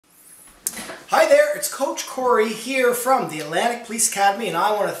Hi there, it's Coach Corey here from the Atlantic Police Academy, and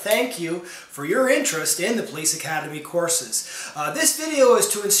I want to thank you for your interest in the Police Academy courses. This video is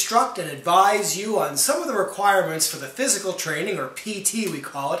to instruct and advise you on some of the requirements for the physical training, or PT we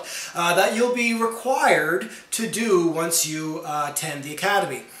call it, that you'll be required to do once you attend the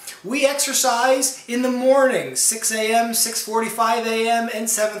Academy. We exercise in the mornings, 6 a.m., 6:45 a.m., and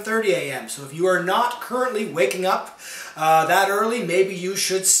 7:30 a.m. So if you are not currently waking up that early, maybe you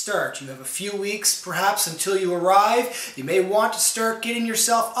should start. You have a few weeks perhaps until you arrive. You may want to start getting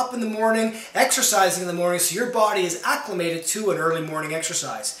yourself up in the morning, exercising in the morning so your body is acclimated to an early morning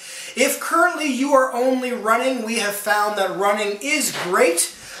exercise. If currently you are only running, we have found that running is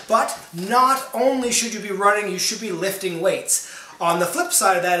great, but not only should you be running, you should be lifting weights. On the flip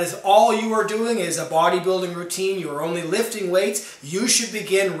side of that is all you are doing is a bodybuilding routine, you are only lifting weights, you should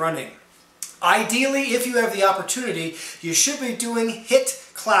begin running. Ideally, if you have the opportunity, you should be doing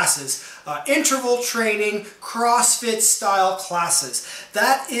HIIT classes, interval training, CrossFit style classes.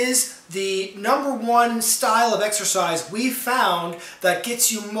 That is the #1 style of exercise we found that gets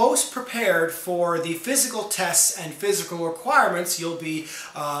you most prepared for the physical tests and physical requirements you'll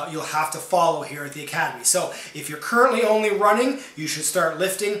have to follow here at the Academy. So if you're currently only running, you should start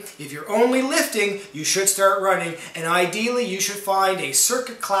lifting. If you're only lifting, you should start running. And ideally, you should find a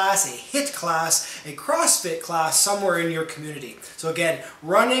circuit class, a HIIT class, a CrossFit class somewhere in your community. So again,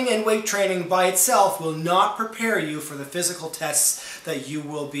 running and weight training by itself will not prepare you for the physical tests that you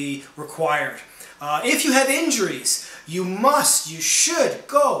will be required. If you have injuries, you should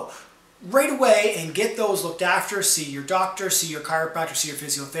go right away and get those looked after. See your doctor, see your chiropractor, see your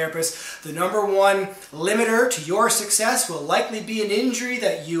physiotherapist. The #1 limiter to your success will likely be an injury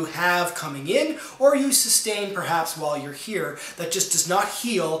that you have coming in or you sustain perhaps while you're here that just does not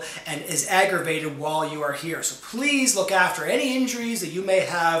heal and is aggravated while you are here. So please look after any injuries that you may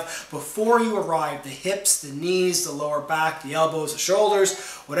have before you arrive. The hips, the knees, the lower back, the elbows, the shoulders,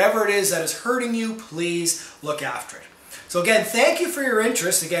 whatever it is that is hurting you, please look after it. So again, thank you for your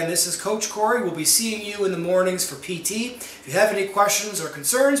interest. Again, this is Coach Corey. We'll be seeing you in the mornings for PT. If you have any questions or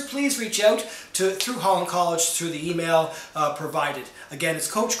concerns, please reach out through Holland College through the email provided. Again, it's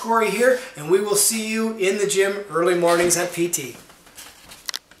Coach Corey here, and we will see you in the gym early mornings at PT.